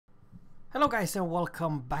Hello guys and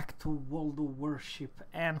welcome back to World of Worship,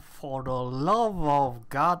 and for the love of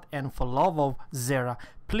God and for love of Zerra,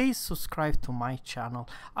 please subscribe to my channel.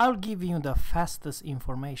 I'll give you the fastest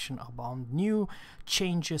information about new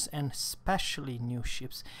changes and especially new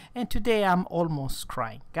ships. And today I'm almost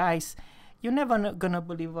crying. Guys, you're never gonna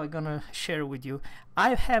believe what I'm gonna share with you.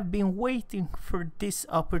 I have been waiting for this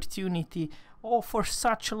opportunity for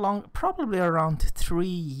such a long, probably around 3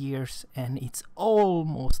 years, and it's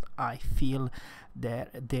almost, I feel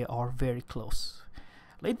that they are very close.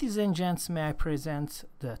 Ladies and gents, may I present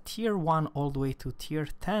the tier 1 all the way to tier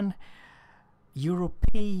 10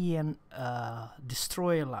 European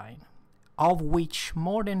destroyer line, of which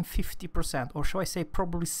more than 50%, or shall I say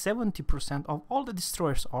probably 70% of all the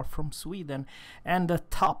destroyers are from Sweden. And the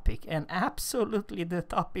topic, and absolutely the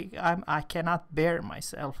topic, I cannot bear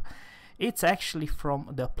myself, it's actually from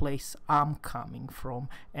the place I'm coming from,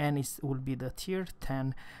 and it will be the tier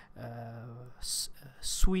 10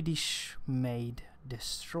 Swedish made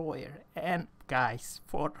destroyer. And guys,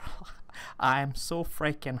 I am so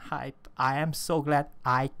freaking hype. I am so glad.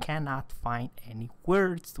 I cannot find any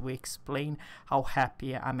words to explain how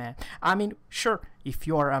happy I'm at. I mean, sure, if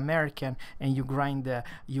you are American and you grind the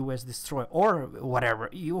US destroyer or whatever,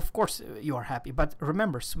 you of course you are happy. But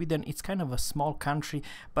remember, Sweden, it's kind of a small country,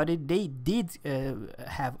 but they did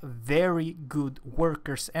have very good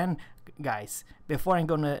workers. And guys, before I'm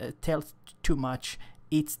gonna tell too much,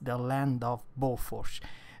 it's the land of Bofors.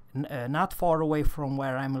 Not far away from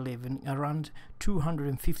where I'm living, around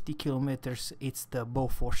 250 kilometers, it's the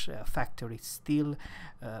Bofors factory, still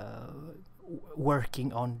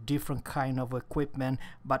working on different kind of equipment.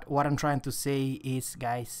 But what I'm trying to say is,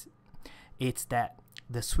 guys, it's that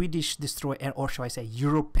the Swedish destroyer, or shall I say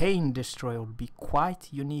European destroyer, will be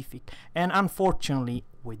quite unique and unfortunately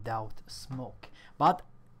without smoke. But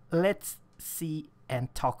let's see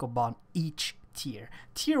and talk about each tier.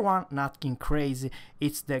 Tier 1, nothing crazy,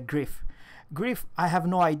 it's the Griff. Griff, I have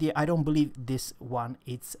no idea, I don't believe this one,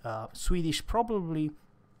 it's Swedish, probably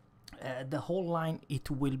the whole line it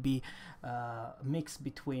will be mixed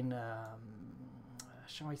between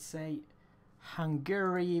shall I say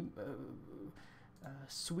Hungary,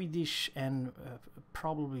 Swedish, and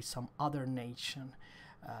probably some other nation.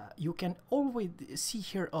 You can always see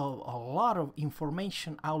here a lot of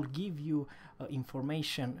information. I'll give you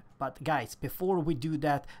information, but guys, before we do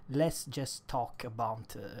that, let's just talk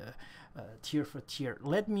about tier for tier.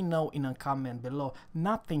 Let me know in a comment below.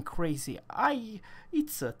 Nothing crazy.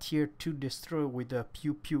 It's a tier 2 destroyer with the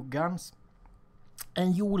pew pew guns,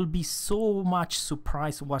 and you will be so much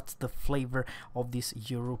surprised what's the flavor of this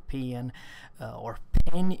European or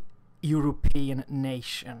pan-European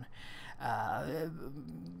nation.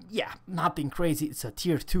 Yeah, nothing crazy. It's a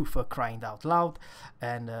tier 2 for crying out loud,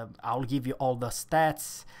 and I'll give you all the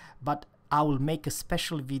stats, but I will make a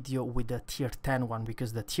special video with the tier 10 one,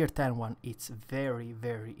 because the tier 10 one, it's very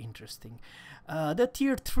interesting. The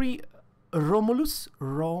tier 3 Romulus.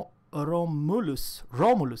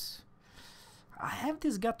 I have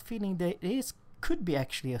this gut feeling that it could be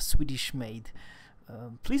actually a Swedish made.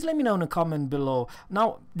 Please let me know in a comment below.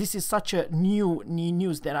 Now, this is such a new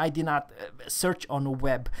news that I did not search on the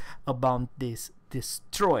web about this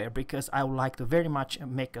destroyer, because I would like to very much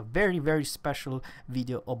make a very special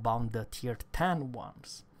video about the tier 10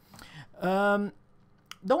 ones. The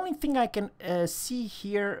only thing I can see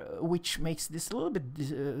here which makes this a little bit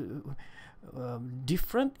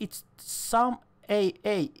different, it's some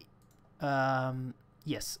AA.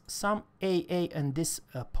 Yes, some AA in this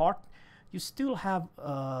part. You still have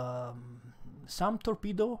some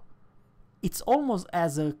torpedo. It's almost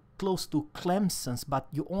as close to Clemson's, but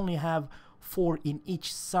you only have 4 in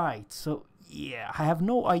each side. So yeah, I have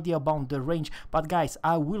no idea about the range, but guys,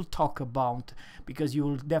 I will talk about, because you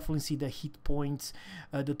will definitely see the hit points.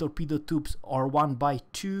 The torpedo tubes are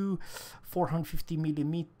 1x2, 450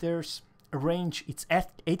 millimeters. Range, it's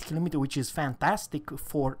at 8 km, which is fantastic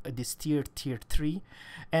for this tier 3,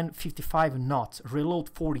 and 55 knots. Reload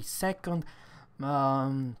 40 seconds,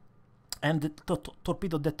 and the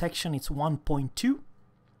torpedo detection is 1.2.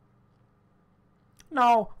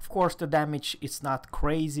 Now, of course, the damage is not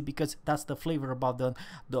crazy, because that's the flavor about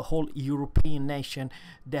the whole European nation.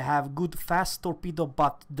 They have good fast torpedo,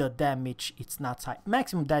 but the damage, it's not high.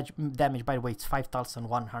 Maximum damage, by the way, it's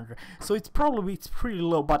 5,100. So it's pretty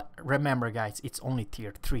low. But remember, guys, it's only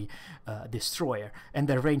tier 3 destroyer, and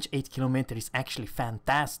the range 8 km is actually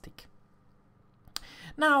fantastic.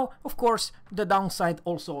 Now, of course, the downside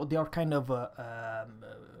also, they are kind of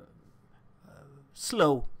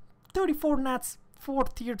slow. 34 knots. For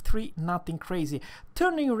tier 3, nothing crazy.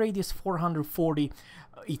 Turning radius 440,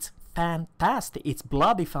 it's fantastic. It's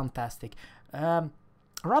bloody fantastic.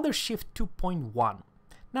 Rudder shift 2.1.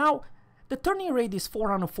 Now, the turning rate is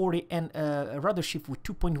 440 and rudder shift with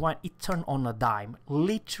 2.1, it turns on a dime.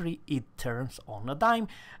 Literally, it turns on a dime.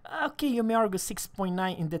 Okay, you may argue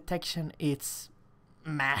 6.9 in detection, it's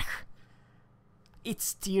meh.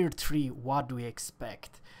 It's tier 3, what do we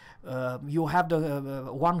expect? You have the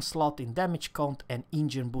one slot in damage count and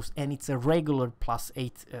engine boost, and it's a regular plus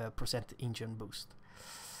 8% engine boost.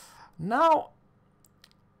 Now,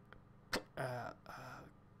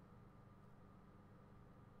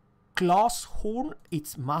 Glass horn,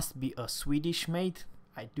 it must be a Swedish made.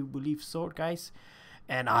 I do believe so, guys.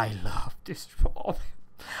 And I love this. Oh,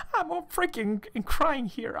 I'm all freaking crying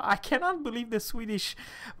here. I cannot believe the Swedish.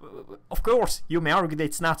 Of course, you may argue that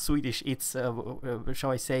it's not Swedish. It's,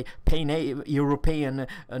 shall I say, European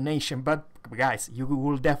nation. But guys, you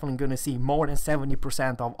will definitely gonna see more than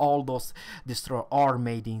 70% of all those destroyers are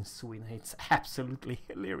made in Sweden. It's absolutely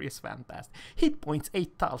hilarious, fantastic. Hit points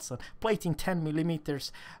 8,000, plating 10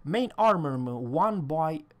 millimeters, main armor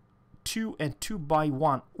 1x2 and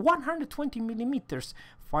 2x1, 120 millimeters.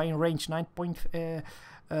 Firing range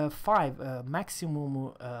 9.5,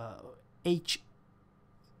 maximum HE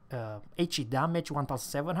damage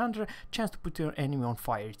 1700, chance to put your enemy on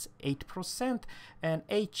fire it's 8%, and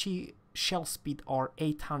HE shell speed are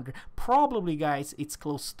 800. Probably, guys, it's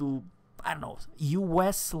close to, I don't know,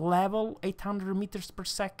 US level 800 meters per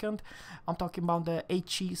second. I'm talking about the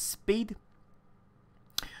HE speed.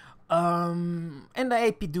 And the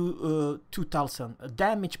AP do 2000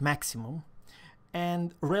 damage maximum.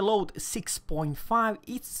 And reload 6.5.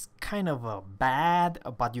 It's kind of bad,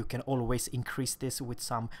 but you can always increase this with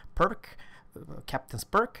some perk, captain's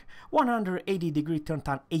perk. 180-degree turn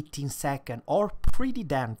time 18 seconds, or pretty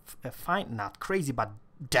damn fine. Not crazy, but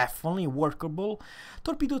definitely workable.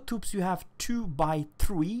 Torpedo tubes, you have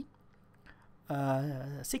 2x3.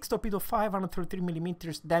 6 torpedo, 533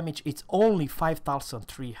 millimeters damage. It's only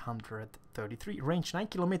 5,333. Range 9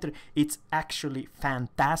 kilometers. It's actually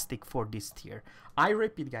fantastic for this tier. I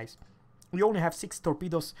repeat, guys, we only have 6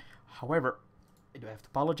 torpedoes. However, I do have to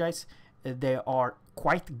apologize. They are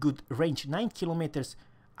quite good range. 9 kilometers.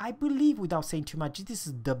 I believe, without saying too much, this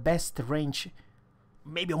is the best range.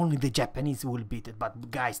 Maybe only the Japanese will beat it.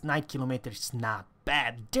 But guys, 9 kilometers is not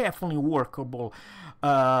bad. Definitely workable.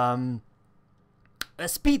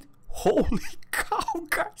 Speed, holy cow,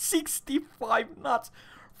 guys, 65 knots.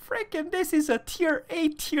 Freaking, this is a tier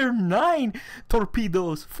 8, tier 9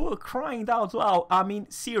 torpedoes, for crying out loud. I mean,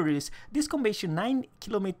 serious. This combination, 9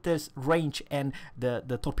 kilometers range and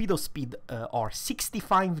the torpedo speed are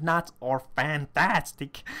 65 knots, are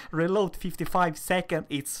fantastic. Reload 55 seconds,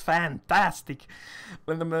 it's fantastic.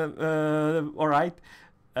 Alright.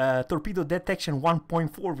 Torpedo detection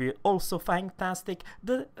 1.4, also fantastic.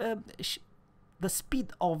 The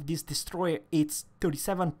speed of this destroyer, it's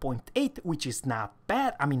 37.8, which is not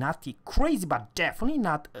bad. I mean, not crazy, but definitely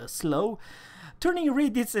not slow. Turning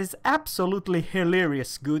radius is absolutely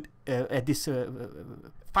hilarious good at this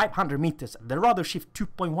 500 meters. The rudder shift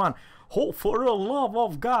 2.1. Oh, for the love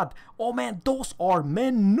of God. Oh man, those are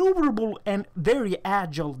maneuverable and very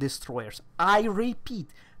agile destroyers. I repeat,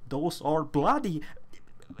 those are bloody.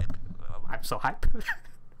 I'm so hyped.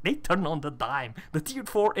 They turn on the dime. The tier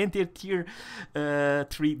 4 and tier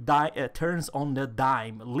 3 turns on the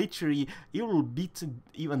dime. Literally, it will beat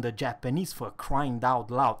even the Japanese for crying out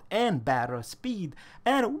loud. And better speed.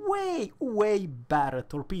 And way, way better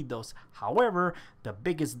torpedoes. However, the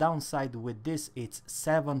biggest downside with this, it's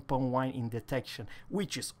 7.1 in detection.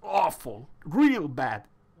 Which is awful. Real bad.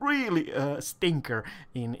 Really stinker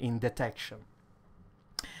in detection.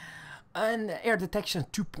 And air detection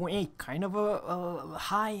 2.8, kind of a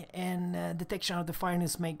high, and detection of the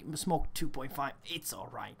fireness make smoke 2.5. It's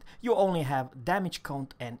alright. You only have damage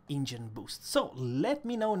count and engine boost. So let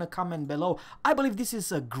me know in a comment below. I believe this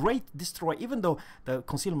is a great destroyer, even though the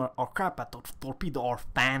concealment or crap at torpedo are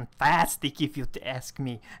fantastic, if you ask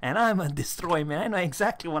me. And I'm a destroyer man. I know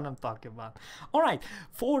exactly what I'm talking about. Alright,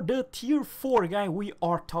 for the tier 4 guy, we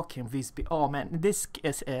are talking Visby. Oh man, this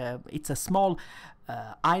is it's a small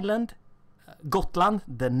island. Gotland,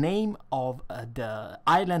 the name of the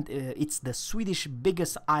island, it's the Swedish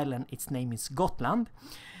biggest island, its name is Gotland,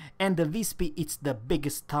 and the Visby, it's the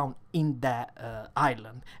biggest town in that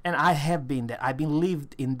island, and I have been there. I've been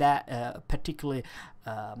lived in that particular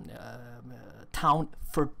town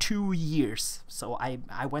for 2 years, so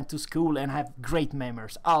I went to school and have great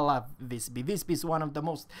memories. I love Visby. Visby is one of the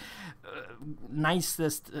most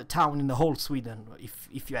nicest town in the whole Sweden,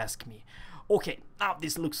 if you ask me. Okay, now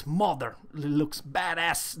this looks modern, looks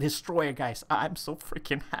badass destroyer, guys. I'm so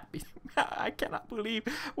freaking happy. I cannot believe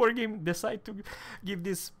we're going to decide to give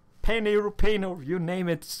this Pan-European, you name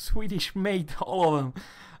it, Swedish made, all of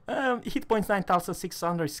them. Hit points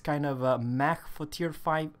 9600 is kind of a mech for tier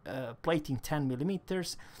 5, plating 10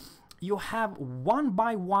 millimeters. You have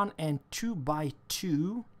 1x1 and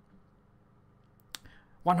 2x2,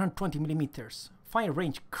 120 millimeters. Fire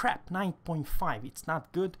range, crap, 9.5. It's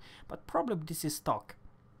not good, but probably this is stock.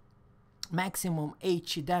 Maximum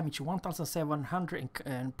HE damage 1700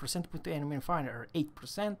 and percent to enemy fire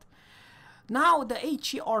 8%. Now the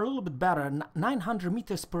HE are a little bit better, 900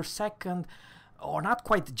 meters per second, or not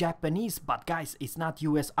quite Japanese, but guys, it's not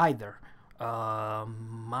US either.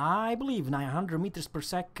 I believe 900 meters per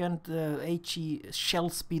second HE shell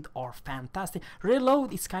speed are fantastic.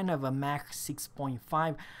 Reload is kind of a Mach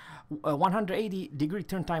 6.5. 180 degree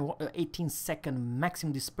turn time, 18 second.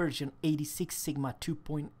 Maximum dispersion 86 sigma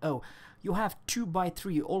 2.0. You have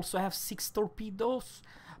 2x3. You also have 6 torpedoes.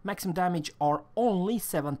 Maximum damage are only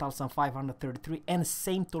 7,533, and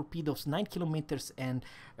same torpedoes 9 kilometers and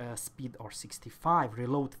speed are 65.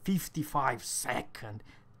 Reload 55 second.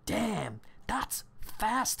 Damn, that's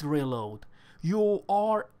fast reload. You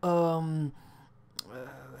are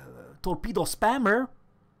torpedo spammer.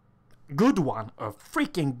 Good one, a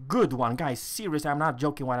freaking good one, guys. Seriously, I'm not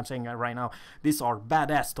joking what I'm saying right now. These are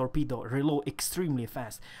badass torpedo, reload extremely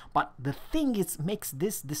fast. But the thing is, makes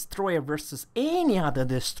this destroyer versus any other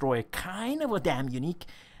destroyer kind of a damn unique.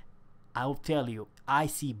 I'll tell you, I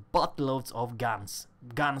see buttloads of guns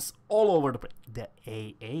all over the place. The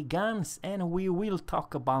AA guns, and we will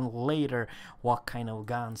talk about later what kind of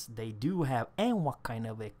guns they do have and what kind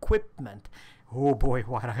of equipment. Oh boy,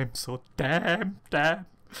 what I'm so damn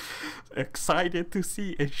excited to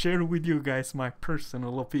see and share with you guys my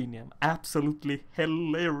personal opinion. Absolutely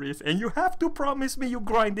hilarious, and you have to promise me you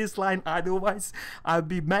grind this line, otherwise I'll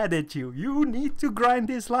be mad at you. You need to grind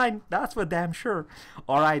this line, that's for damn sure.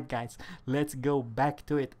 Alright guys, let's go back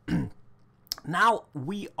to it. Now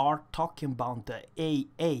we are talking about the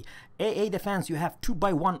AA defense. You have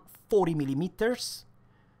 2x1 40 millimeters,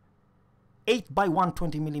 8x1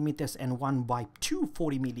 20 millimeters, and 1x2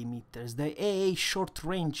 40 millimeters. The AA short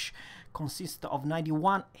range consists of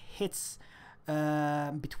 91 hits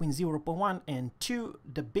between 0.1 and 2.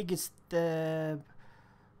 The biggest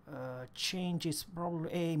change is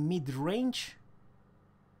probably a mid-range.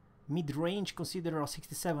 Mid-range consider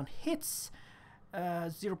 67 hits.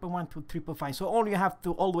 0.1 to 3.5, so all you have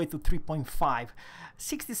to all the way to 3.5.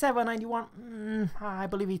 67, 91, I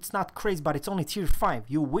believe it's not crazy, but it's only tier 5.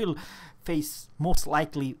 You will face most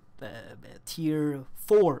likely tier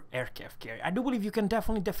 4 aircraft carrier. I do believe you can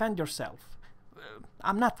definitely defend yourself.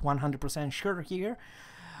 I'm not 100% sure here.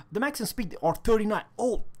 The maximum speed are 39.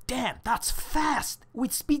 Oh damn, that's fast.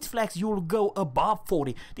 With speed flags you will go above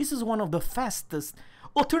 40. This is one of the fastest.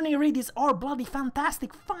 Turning radius are bloody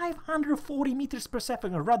fantastic, 540 meters per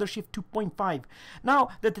second, rudder shift 2.5. Now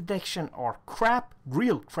the detection are crap,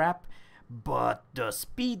 real crap, but the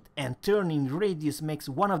speed and turning radius makes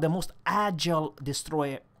one of the most agile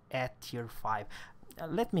destroyer at tier 5.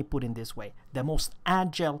 Let me put it this way, the most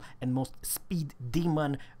agile and most speed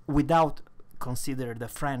demon without consider the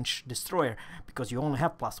French destroyer, because you only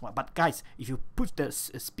have +1. But guys, if you put the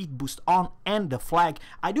speed boost on and the flag,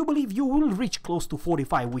 I do believe you will reach close to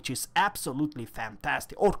 45, which is absolutely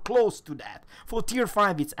fantastic, or close to that. For tier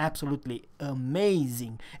 5 it's absolutely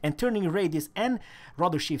amazing, and turning radius and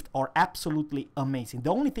rudder shift are absolutely amazing.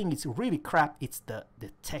 The only thing is really crap, it's the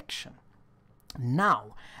detection.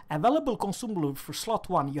 Now, available consumable for slot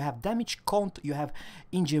 1, you have damage count, you have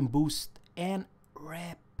engine boost, and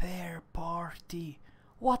repair party.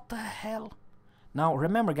 What the hell? Now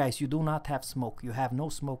remember guys, you do not have smoke. You have no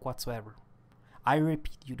smoke whatsoever. I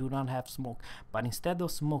repeat, you do not have smoke, but instead of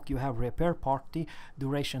smoke you have repair party,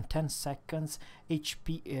 duration 10 seconds,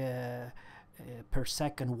 HP per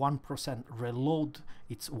second 1%, reload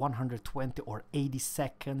it's 120 or 80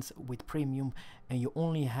 seconds with premium, and you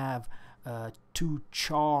only have 2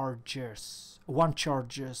 chargers, 1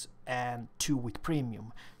 chargers and 2 with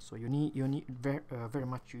premium. So you need very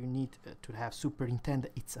much you need to have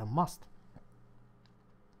superintendent. It's a must.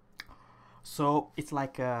 So it's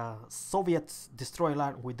like a Soviet destroyer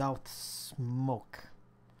line without smoke.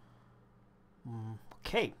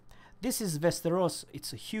 Okay, this is Västerås.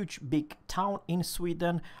 It's a huge big town in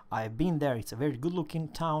Sweden. I've been there. It's a very good looking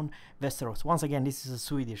town, Västerås. Once again, this is a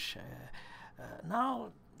Swedish.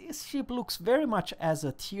 Now this ship looks very much as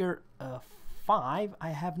a tier 5. I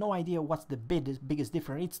have no idea what's the biggest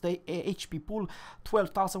difference. It's the HP pool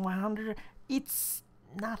 12,100. It's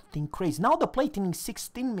nothing crazy. Now the plating is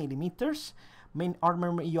 16 millimeters. Main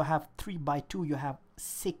armor, you have 3x2, you have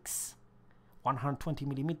 6 120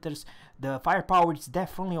 millimeters. The firepower is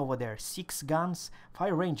definitely over there. 6 guns.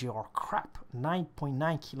 Fire range or crap,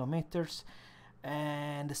 9.9 kilometers.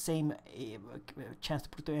 And the same chance to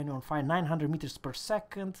put the enemy on fire, 900 meters per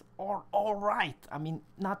second. Or alright, I mean,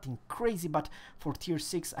 nothing crazy, but for tier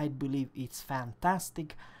 6 I believe it's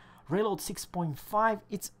fantastic. Reload 6.5,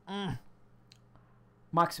 it's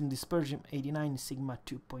maximum dispersion 89, Sigma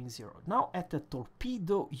 2.0. Now at the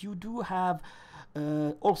torpedo you do have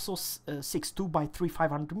also 6 2x3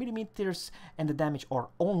 500 millimeters, and the damage are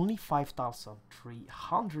only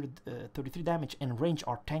 5,333 damage, and range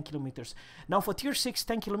are 10 kilometers. Now for tier 6,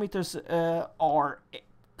 10 kilometers are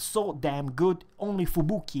so damn good. Only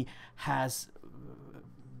Fubuki has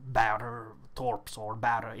better torps or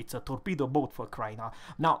better. It's a torpedo boat for crying out.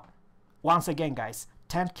 Now once again guys,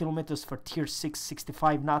 10 kilometers for tier 6,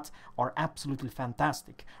 65 knots are absolutely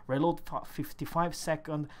fantastic. Reload 55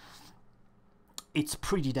 seconds. It's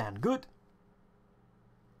pretty damn good.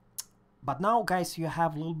 But now guys, you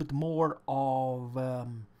have a little bit more of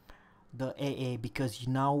the AA, because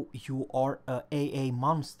now you are a AA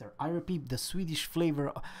monster. I repeat, the Swedish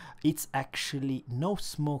flavor, it's actually no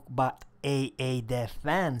smoke but AA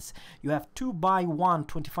defense. You have 2x1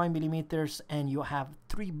 25 millimeters, and you have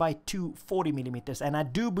 3x2 40 millimeters, and I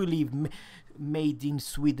do believe made in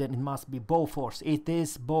Sweden, it must be Bofors. It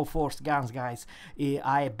is Bofors guns, guys.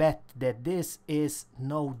 I bet that this is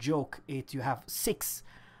no joke. You have 6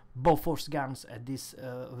 Bofors guns at this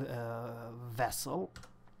vessel.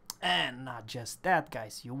 And not just that,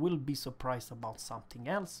 guys, you will be surprised about something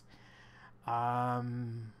else.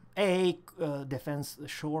 Defense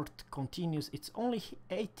short continuous, it's only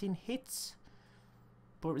 18 hits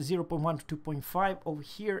per 0.1 to 2.5. Over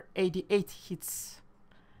here 88 hits.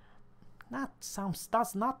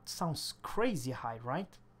 Does not sounds crazy high,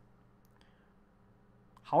 right?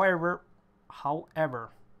 However,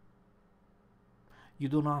 you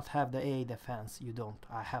do not have the AA defense. You don't.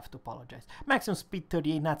 I have to apologize. Maximum speed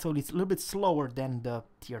 38 knots, so it's a little bit slower than the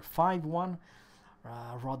tier 5 one.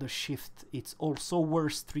 Rudder shift, it's also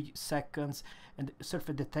worse, 3 seconds, and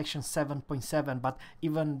surface detection 7.7. But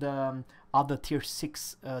even the other tier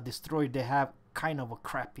 6 destroyer, they have kind of a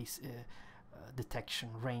crappy detection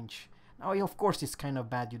range. Now, of course, it's kind of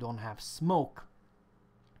bad you don't have smoke.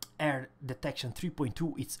 Air detection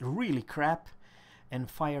 3.2, it's really crap. And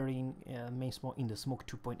firing main smoke in the smoke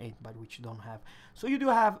 2.8, but which you don't have. So you do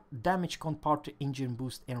have damage count party, engine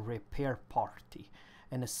boost, and repair party,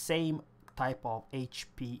 and the same type of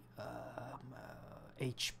HP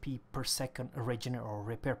per second regenerate or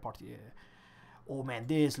repair party. Oh man,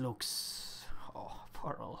 this looks, oh,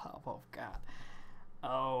 for the love of God.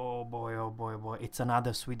 Oh boy, oh boy, boy. It's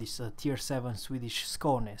another Swedish tier 7 Swedish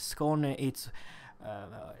Skåne. Skåne, it's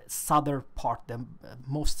southern part, the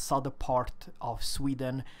most southern part of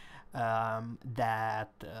Sweden,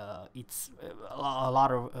 that it's a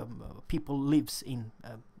lot of people lives in,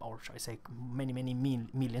 or should I say many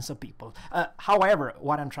millions of people. However,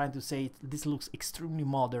 what I'm trying to say, this looks extremely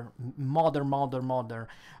modern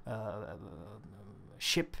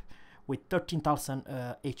ship with 13,000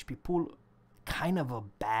 HP pool. Kind of a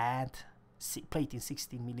bad plate in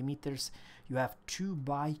 16 millimeters. You have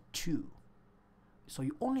 2x2. So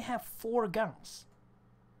you only have 4 guns,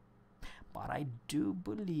 but I do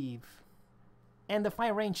believe, and the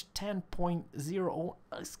fire range 10.0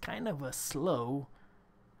 is kind of a slow.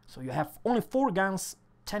 So you have only 4 guns,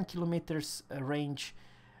 10 kilometers range,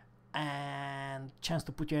 and chance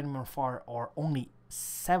to put your enemy on fire are only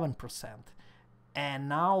 7%. And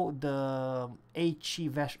now the HE,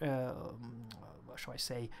 shall I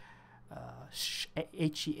say,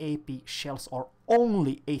 HEAP shells are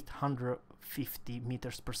only 850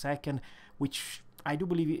 meters per second, which I do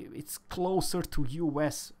believe it's closer to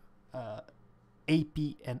US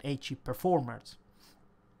AP and HE performers.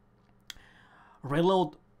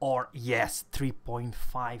 Reload, or yes,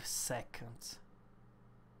 3.5 seconds.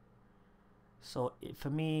 So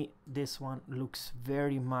for me, this one looks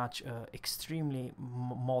very much extremely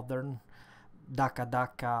modern.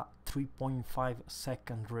 Daka 3.5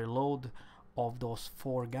 second reload of those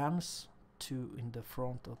 4 guns, 2 in the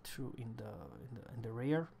front or 2 in the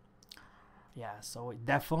rear. Yeah, so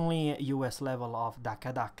definitely US level of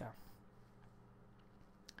Daka.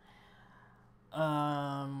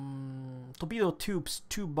 Torpedo tubes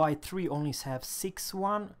 2x3 only have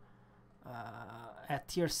 6-1. At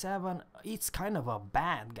tier 7, it's kind of a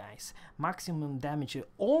bad, guys. Maximum damage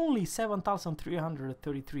only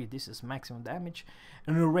 7,333. This is maximum damage,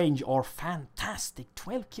 and the range are fantastic,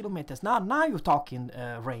 12 kilometers. Now you're talking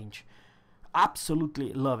range.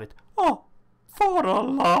 Absolutely love it. Oh, for the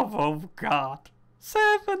love of God.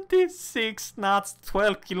 76 knots,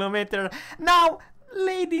 12 kilometers. Now,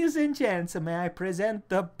 ladies and gents, may I present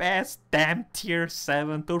the best damn tier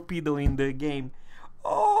 7 torpedo in the game.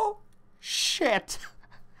 Oh, shit.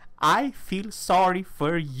 I feel sorry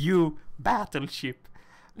for you, battleship.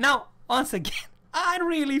 Now, once again, I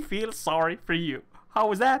really feel sorry for you. How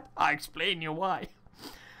was that? I'll explain you why.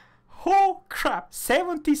 Oh crap,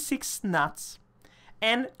 76 knots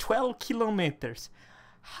and 12 kilometers.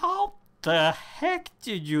 How the heck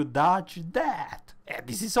did you dodge that? And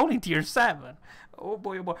this is only tier 7. Oh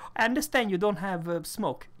boy, oh boy. I understand you don't have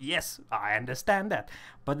smoke. Yes, I understand that.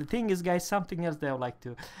 But the thing is, guys, something else that I would like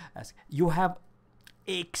to ask. You have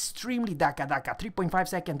extremely daka 3.5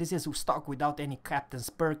 seconds. This is stock without any captain's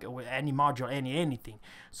perk or any module, anything.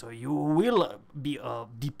 So you will be a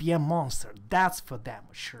DPM monster. That's for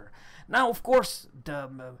damn sure. Now, of course,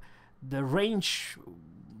 the range,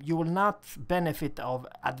 you will not benefit of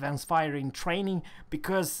advanced firing training,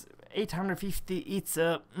 because 850, it's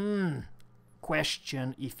a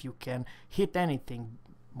question if you can hit anything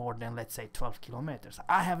more than, let's say, 12 kilometers.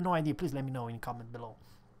 I have no idea. Please let me know in the comment below.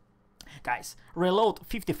 Guys, reload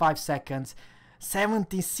 55 seconds,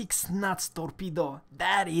 76 knots torpedo.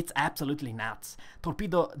 That is absolutely nuts.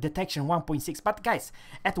 Torpedo detection 1.6. But guys,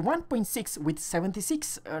 at 1.6 with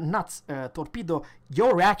 76 knots torpedo,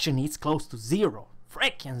 your reaction is close to 0.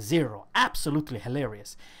 Freaking 0. Absolutely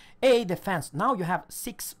hilarious. A defense. Now you have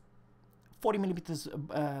 6 40 millimeters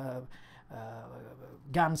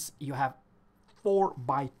guns. You have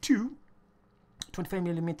 4x2 25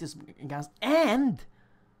 millimeters guns, and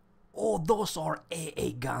oh, those are AA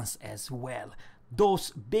guns as well.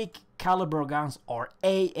 Those big caliber guns are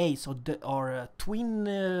AA, so the are twin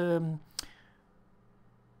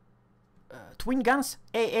guns,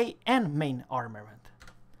 AA and main armament.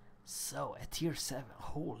 So at tier 7,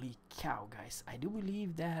 holy cow, guys! I do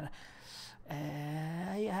believe that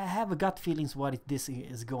I have a gut feelings what this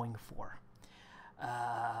is going for.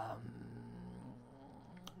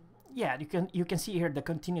 Yeah, you can see here the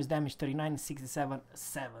continuous damage 39, 67,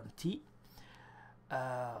 70.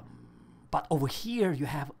 But over here you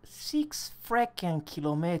have 6 freaking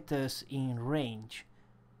kilometers in range.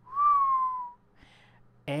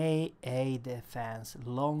 AA defense,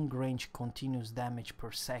 long range continuous damage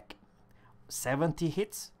per second. 70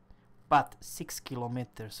 hits, but 6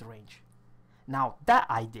 kilometers range. Now that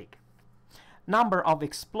I dig. Number of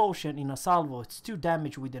explosion in a salvo, it's 2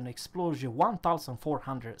 damage with an explosion,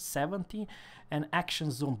 1470, and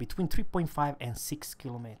action zone between 3.5 and 6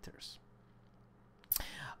 kilometers.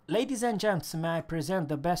 Ladies and gents, may I present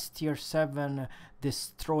the best tier 7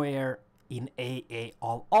 destroyer in AA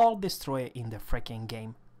of all destroyer in the freaking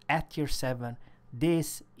game. At tier 7,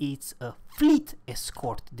 this is a fleet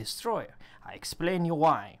escort destroyer. I explain you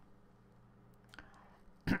why.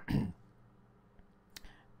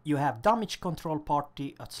 You have damage control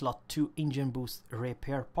party at slot 2, engine boost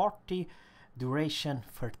repair party, duration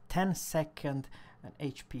for 10 seconds, and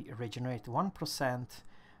HP regenerate 1%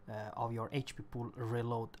 of your HP pool,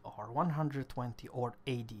 reload or 120 or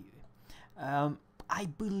 80. I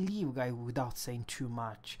believe, guys, without saying too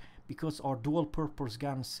much, because our dual purpose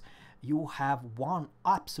guns, you have one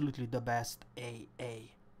absolutely the best AA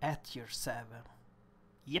at tier 7.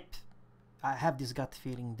 Yep, I have this gut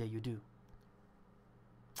feeling that you do.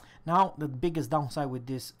 Now, the biggest downside with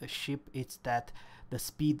this ship is that the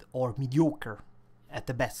speed are mediocre at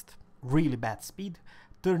the best. Really bad speed.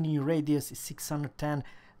 Turning radius is 610,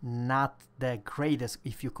 not the greatest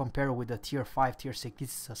if you compare with the tier 5, tier 6.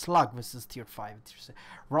 This is a slug versus tier 5, tier 6.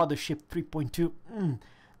 Rudder ship 3.2,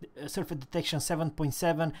 surface detection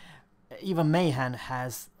 7.7. Even Mayhem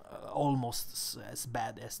has almost as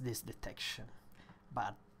bad as this detection.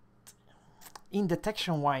 But in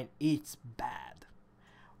detection wise, it's bad.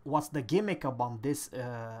 What's the gimmick about this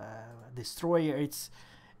destroyer?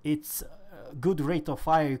 It's good rate of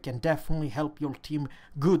fire. You can definitely help your team.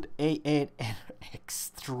 Good AA and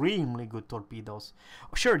extremely good torpedoes.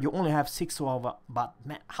 Sure, you only have 6 of them, but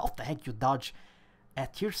man, how the heck you dodge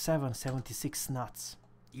at tier 7 76 knots?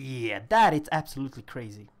 Yeah, that is absolutely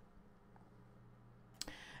crazy.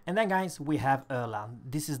 And then, guys, we have Ireland.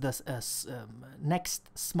 This is the next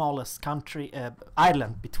smallest country,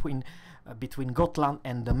 island between Gotland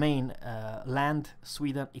and the main land,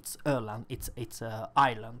 Sweden. It's Ireland. It's an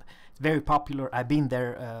island. It's very popular. I've been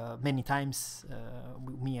there many times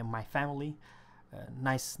with me and my family.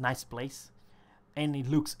 Nice place, and it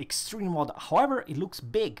looks extremely modern. However, it looks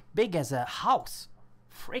big as a house,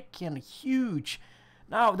 freaking huge.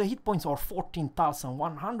 Now the hit points are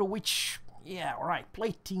 14,100, which, yeah, alright,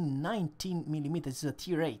 plating 19 millimeters is a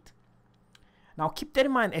tier 8. Now keep that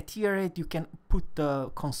in mind, at tier 8 you can put the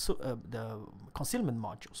concealment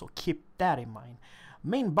module, so keep that in mind.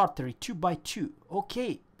 Main battery 2x2,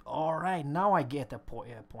 okay, alright, now I get a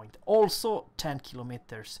point. Also 10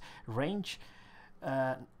 kilometers range,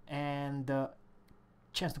 and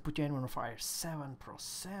chance to put your enemy on fire 7%,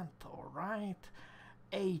 alright.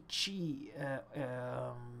 HE,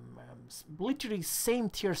 literally same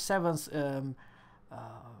tier 7's,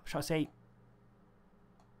 shall I say,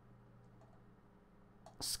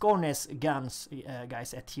 Skånes guns,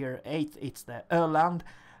 guys. At tier 8 it's the Öland.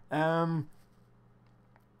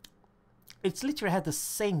 It's literally had the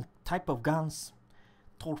same type of guns.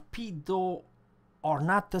 Torpedo are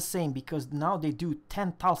not the same, because now they do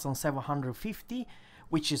 10,750,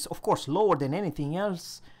 which is of course lower than anything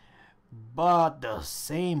else, but the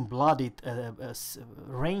same blooded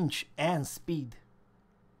range and speed.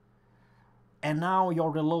 And now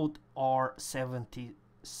your reload are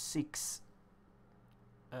 76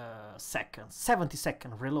 seconds,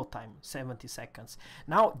 70-second reload time, 70 seconds.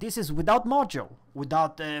 Now this is without module,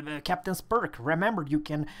 without captain's perk. Remember, you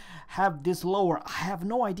can have this lower, I have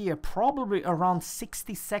no idea, probably around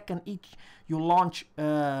 60 seconds each. You launch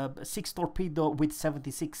 6 torpedo with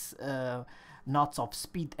 76 knots of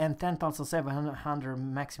speed and 10,700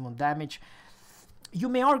 maximum damage. You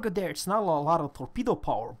may argue there it's not a lot of torpedo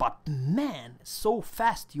power, but man, so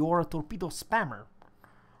fast, you're a torpedo spammer.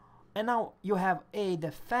 And now you have a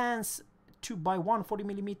defense 2x1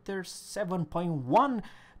 40mm, 7.1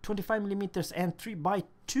 25mm, and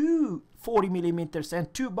 3x2 40mm,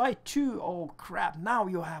 and 2x2. Oh crap, now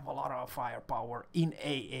you have a lot of firepower in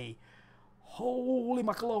AA. Holy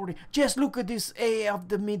maclaury, just look at this AA of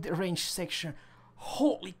the mid-range section.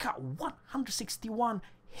 Holy cow, 161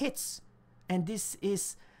 hits, and this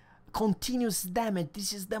is continuous damage.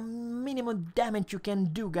 This is the minimum damage you can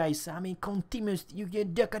do, guys. I mean, continuous, you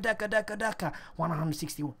get daka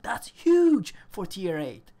 161. That's huge for tier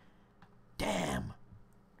 8. Damn.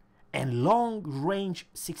 And long range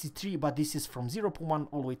 63, but this is from 0.1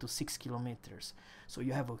 all the way to 6 kilometers. So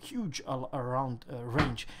you have a huge around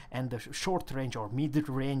range, and the short range or mid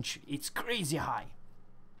range, it's crazy high.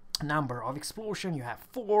 Number of explosion, you have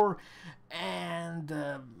 4, and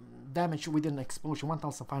damage within explosion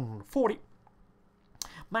 1540.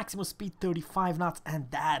 Maximum speed 35 knots, and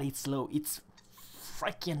that is slow. It's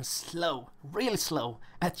freaking slow, really slow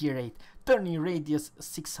at tier 8. Turning radius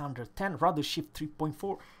 610, rudder shift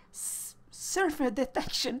 3.4, surface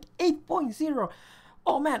detection 8.0.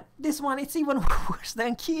 Oh man, this one, it's even worse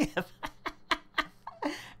than Kiev.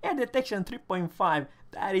 Air detection 3.5,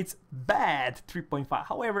 that is bad, 3.5.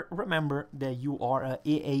 However, remember that you are a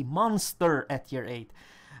AA monster at tier 8.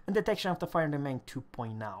 And detection after fire in the main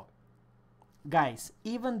 2.0. Guys,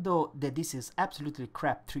 even though that this is absolutely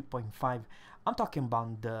crap 3.5, I'm talking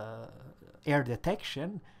about the air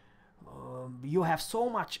detection. You have so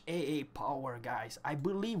much AA power, guys. I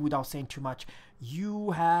believe, without saying too much,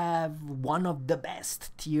 you have one of the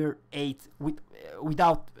best tier 8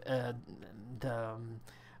 without the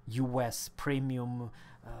US premium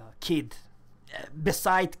kid.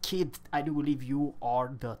 Beside kid, I do believe you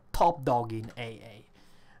are the top dog in AA.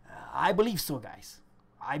 I believe so, guys.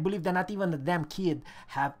 I believe that not even the damn kid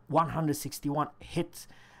have 161 hits,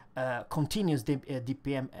 continuous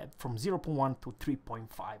DPM from 0.1 to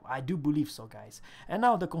 3.5. I do believe so, guys. And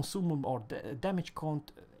now the consumable or the damage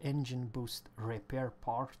count, engine boost, repair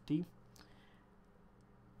party,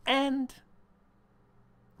 and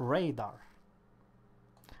radar.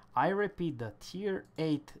 I repeat, the tier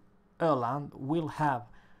 8 Öland will have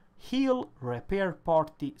heal, repair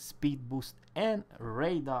party, speed boost, and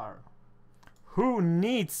radar. Who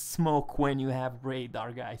needs smoke when you have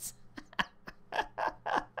radar, guys?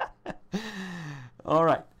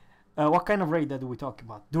 Alright, what kind of radar do we talk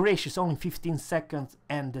about? Duration is only 15 seconds,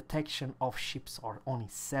 and detection of ships are only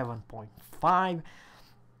 7.5.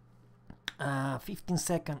 15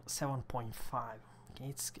 seconds, 7.5.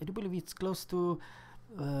 Okay, I do believe it's close to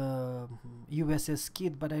USS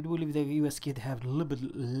Kid, but I do believe the US Kid have a little bit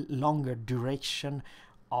longer duration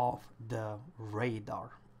of the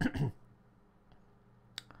radar.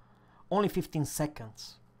 Only 15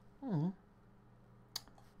 seconds.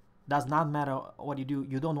 Does not matter what you do.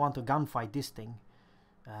 You don't want to gunfight this thing,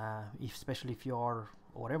 especially if you are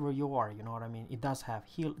whatever you are, you know what I mean. It does have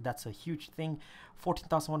heal, that's a huge thing.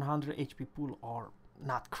 14,100 HP pool are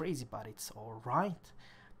not crazy, but it's alright.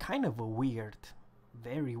 Kind of a weird,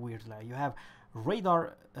 very weird. Like you have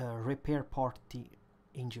radar, repair party,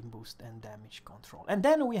 engine boost, and damage control. And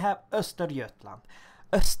then we have Östergötland.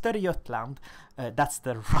 Östergötland, that's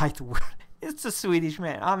the right word. It's a Swedish,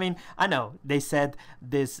 man. I mean, I know they said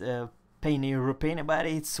this Pain European, but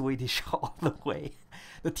it's Swedish all the way.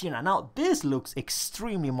 The Tina. Now this looks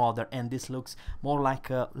extremely modern, and this looks more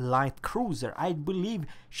like a light cruiser. I believe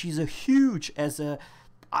she's a huge, as a,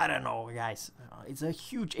 I don't know guys, it's a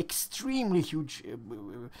huge, extremely huge,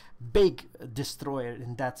 big destroyer,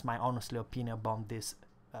 and that's my honestly opinion about this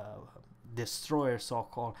destroyer,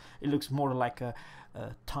 so-called. It looks more like a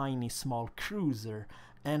tiny small cruiser,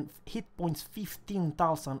 and hit points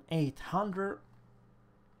 15,800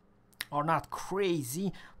 are not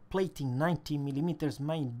crazy. Plating 90 millimeters,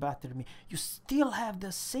 main battery. You still have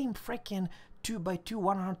the same freaking 2x2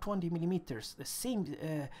 120 millimeters, the same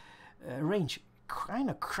range. Kind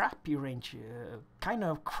of crappy range, kind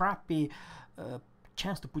of crappy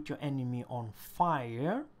chance to put your enemy on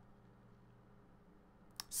fire.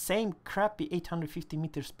 Same crappy 850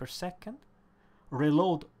 meters per second.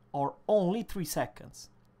 Reload are only 3 seconds.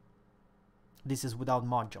 This is without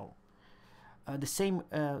module. The same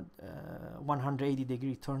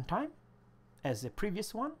 180-degree turn time as the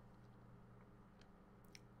previous one.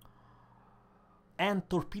 And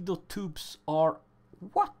torpedo tubes are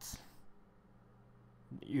what?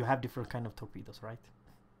 You have different kind of torpedoes, right?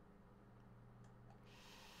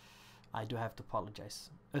 I do have to apologize.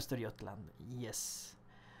 Östergötland, yes.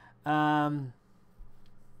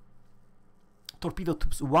 Torpedo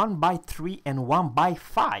tubes 1x3 and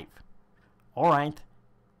 1x5. Alright.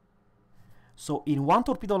 So in one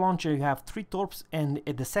torpedo launcher you have 3 torps, and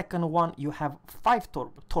at the second one you have 5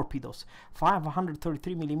 torpedoes.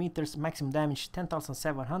 533 millimeters, maximum damage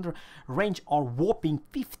 10,700, range are whopping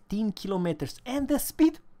 15 kilometers, and the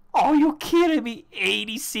speed, are you kidding me,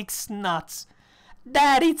 86 knots.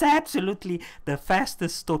 That is absolutely the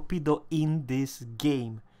fastest torpedo in this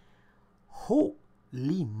game.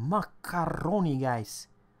 Holy macaroni, guys.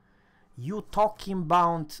 You talking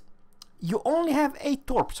about, you only have 8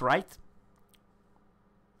 torps, right?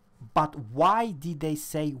 But why did they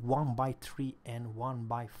say 1x3 and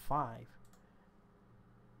 1x5?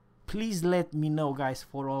 Please let me know, guys,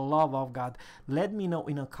 for the love of God. Let me know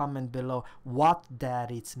in a comment below what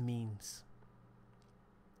that it means.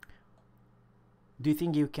 Do you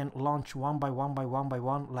think you can launch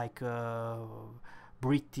 1x1 like a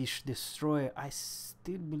British destroyer? I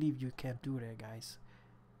still believe you can do that, guys.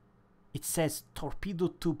 It says torpedo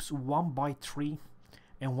tubes 1x3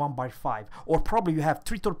 and 1x5, or probably you have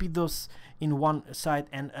 3 torpedoes in one side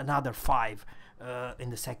and another 5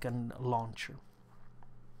 in the second launcher.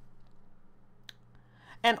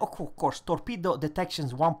 And of course torpedo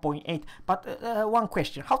detections 1.8. But one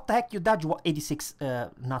question, how the heck you dodge 86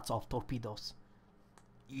 knots of torpedoes?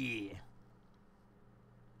 Yeah.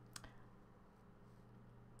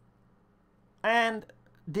 And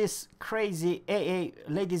this crazy AA,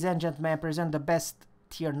 ladies and gentlemen, I present the best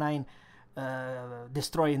tier 9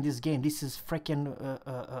 destroyer in this game. This is freaking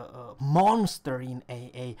monster in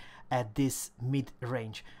AA at this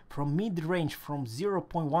mid-range. From mid-range, from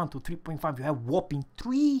 0.1 to 3.5, you have whopping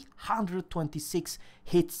 326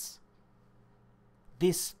 hits.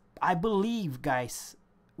 This, I believe, guys,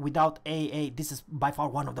 without AA, this is by far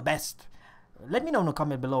one of the best. Let me know in the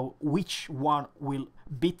comment below which one will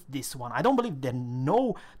beat this one. I don't believe that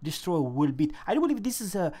no destroyer will beat. I do believe this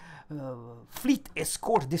is a fleet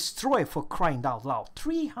escort destroyer, for crying out loud.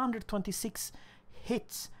 326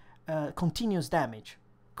 hits, continuous damage.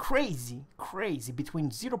 Crazy, crazy, between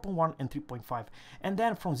 0.1 and 3.5. And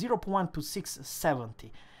then from 0.1 to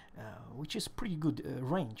 670, which is pretty good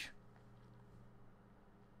range.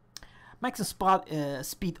 Maximum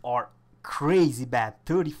speed are crazy bad,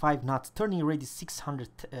 35 knots, turning radius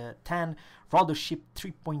 610, rudder ship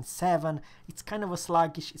 3.7, it's kind of a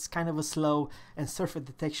sluggish, it's kind of a slow, and surface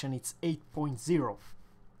detection it's 8.0.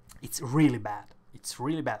 It's really bad, it's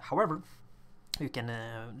really bad. However, you can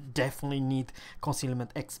definitely need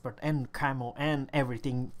concealment expert and camo and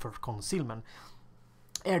everything for concealment.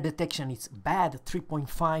 Air detection is bad,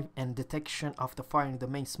 3.5, and detection after firing the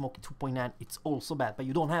main smoke 2.9, it's also bad, but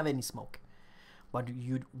you don't have any smoke. But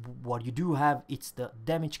what you do have, it's the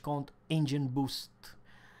damage count, engine boost,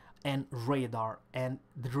 and radar. And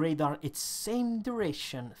the radar, it's same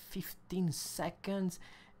duration, 15 seconds,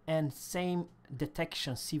 and same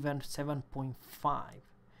detection, 7.5.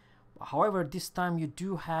 However, this time you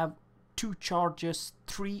do have 2 charges,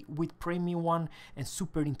 3 with premium 1, and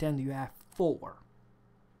Super Nintendo you have 4.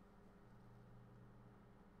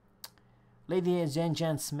 Ladies and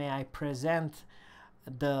gents, may I present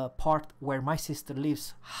the part where my sister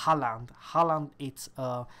lives, Holland. Holland, it's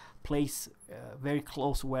a place very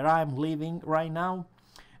close where I'm living right now.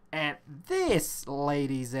 And this,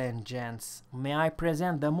 ladies and gents, may I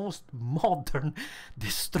present the most modern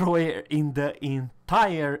destroyer in the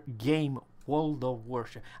entire game. World of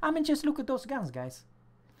Warship. I mean, just look at those guns, guys.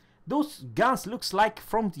 Those guns looks like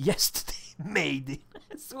from yesterday, made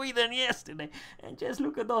in Sweden yesterday. And just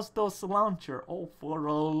look at those launcher. Oh, for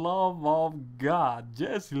the love of God,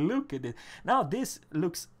 just look at it. Now this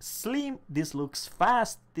looks slim, this looks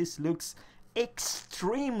fast, this looks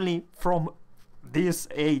extremely from this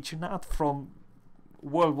age, not from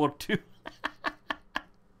World War II.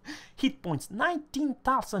 Hit points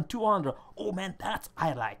 19,200. Oh man, that's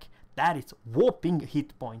I like. That is whopping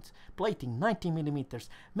hit points. Plating 90 millimeters.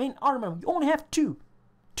 Main armor, you only have 2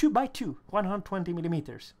 by 2, 120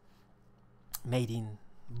 millimeters. Made in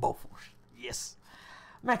Bofors. Yes.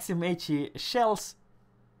 Maximum HE shells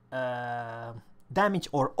damage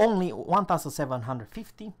or only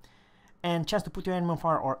 1,750. And chance to put your enemy on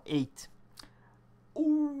fire or 8.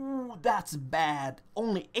 Ooh, that's bad.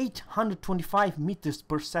 Only 825 meters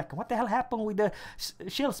per second. What the hell happened with the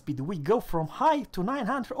shell speed? We go from high to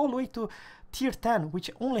 900 all the way to tier 10, which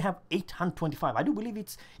only have 825. I do believe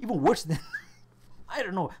it's even worse than... I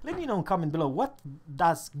don't know. Let me know in comment below. What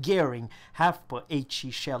does gearing have per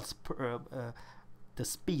HE shells per the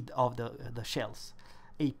speed of the shells?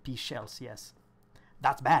 AP shells, yes.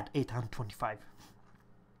 That's bad. 825.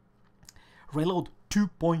 Reload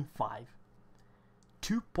 2.5.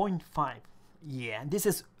 2.5. Yeah, this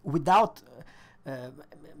is without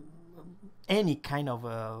any kind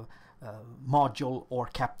of module or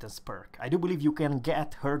captain's perk. I do believe you can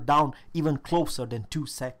get her down even closer than 2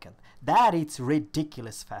 seconds. That is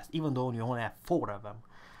ridiculous fast, even though you only have 4 of them.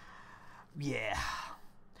 Yeah.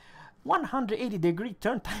 180 degree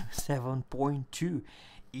turn time 7.2.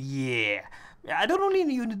 Yeah. I don't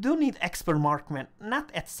need, you don't need expert marksman,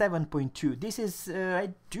 not at 7.2. This is,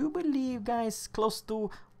 I do believe, guys, close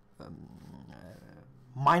to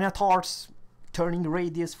Minotaur's turning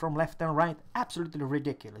radius from left and right. Absolutely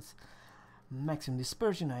ridiculous. Maximum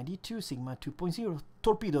dispersion, ID2, Sigma 2.0.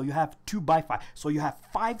 Torpedo, you have 2 by 5. So you have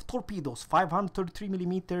 5 torpedoes, 533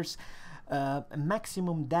 millimeters.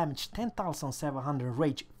 Maximum damage, 10,700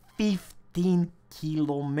 range, 15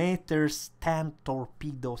 kilometers, 10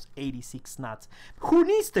 torpedoes, 86 knots. Who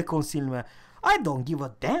needs the concealment? I don't give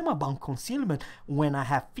a damn about concealment when I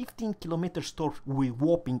have 15 kilometers torque with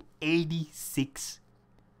whopping 86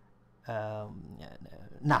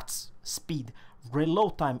 knots speed.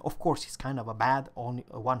 Reload time, of course, is kind of a bad, only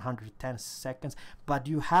 110 seconds, but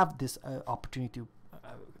you have this opportunity to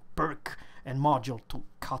perk and module to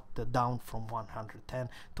cut the down from 110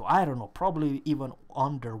 to, I don't know, probably even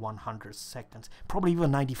under 100 seconds, probably even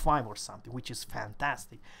 95 or something, which is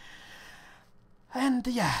fantastic. And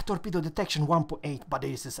yeah, torpedo detection 1.8, but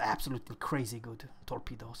this is absolutely crazy good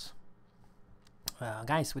torpedoes.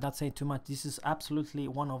 Guys, without saying too much, this is absolutely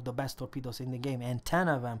one of the best torpedoes in the game, and 10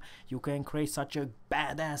 of them. You can create such a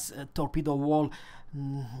badass torpedo wall.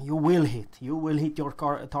 You will hit your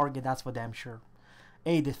target, that's for damn sure.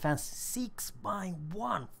 A defense 6 by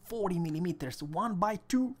 1, 40 millimeters, 1 by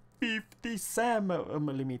 2, 57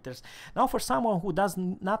 millimeters. Now, for someone who does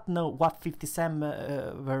not know what 57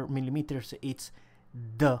 millimeters, it's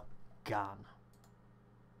the gun.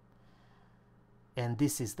 And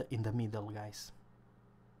this is in the middle, guys.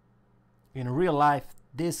 In real life,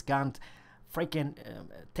 this gun freaking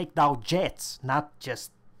take down jets, not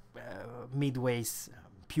just midways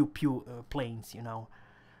pew-pew planes, you know.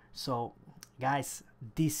 So, guys,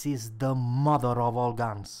 this is the mother of all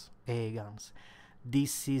guns, AA guns.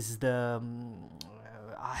 This is the...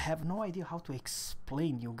 I have no idea how to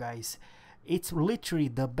explain, you guys. It's literally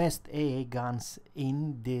the best AA guns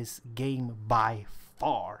in this game by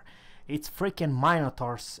far. It's freaking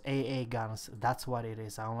Minotaur's AA guns. That's what it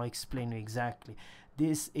is. I will explain you exactly.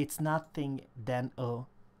 It's nothing than a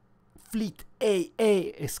fleet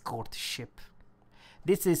AA escort ship.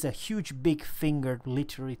 This is a huge big finger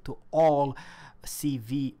literally to all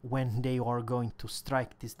CV when they are going to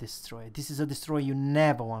strike this destroyer. This is a destroyer you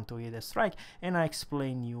never want to either strike, and I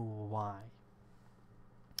explain you why.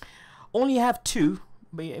 Only have 2,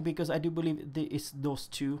 because I do believe it's those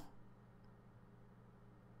 2.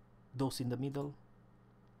 Those in the middle.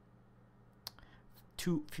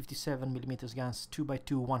 2 57 millimeters guns, 2 by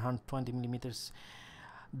 2, 120 millimeters.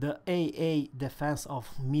 The AA defense of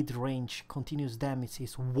mid-range continuous damage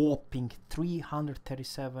is whopping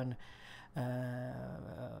 337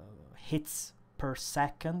 hits per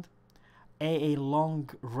second. AA long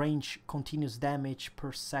range continuous damage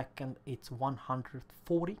per second, it's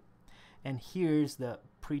 140. And here's the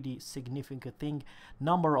pretty significant thing: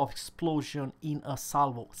 number of explosion in a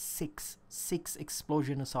salvo, 6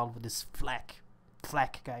 explosion in a salvo. This flak,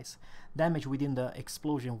 guys. Damage within the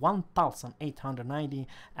explosion 1890.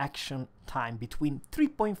 Action time between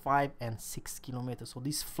 3.5 and 6 kilometers. So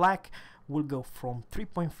this flak will go from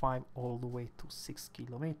 3.5 all the way to 6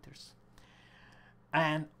 kilometers.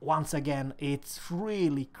 And once again, it's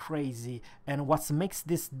really crazy. And what makes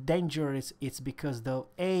this dangerous, it's because the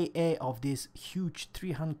AA of this huge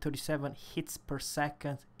 337 hits per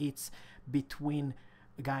second, it's between,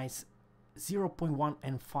 guys, 0.1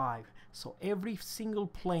 and 5. So every single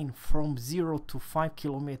plane from 0 to 5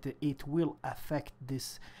 kilometers, it will affect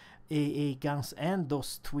this AA guns and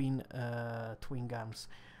those twin guns,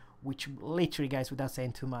 which literally, guys, without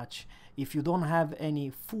saying too much, if you don't have any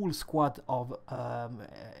full squad of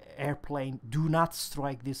airplane, do not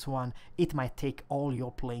strike this one. It might take all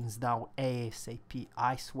your planes down ASAP.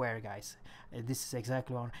 I swear, guys, this is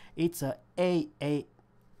exactly one. It's a AA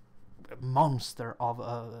monster of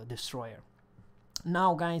a destroyer.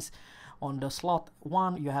 Now, guys, on the slot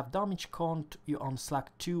 1 you have damage count, on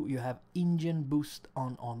slot 2 you have engine boost,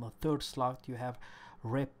 on the third slot you have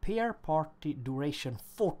repair party duration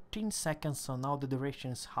 14 seconds, so now the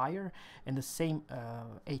duration is higher, and the same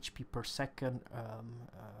HP per second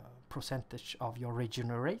percentage of your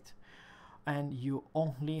regenerate, and you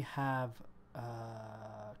only have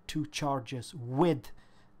 2 charges with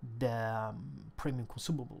the premium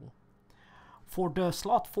consumable. For the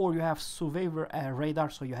slot 4 you have survivor radar,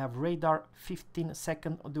 so you have radar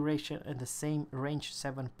 15-second duration and the same range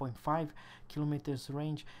 7.5 kilometers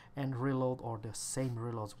range, and reload, or the same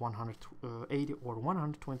reloads 180 or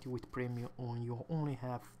 120 with premium, and you only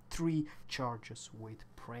have 3 charges with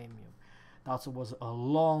premium. That was a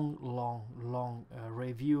long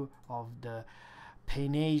review of the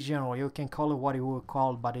Pan-Asian, or you can call it what you will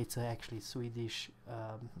call, but it's actually Swedish,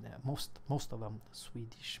 most of them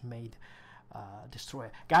Swedish made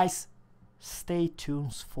destroyer. Guys, stay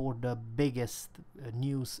tuned for the biggest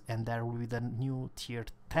news, and there will be the new tier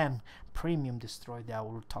 10 premium destroyer that I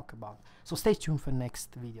will talk about. So stay tuned for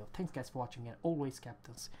next video. Thanks, guys, for watching, and always,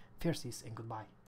 captains, fierces, and goodbye.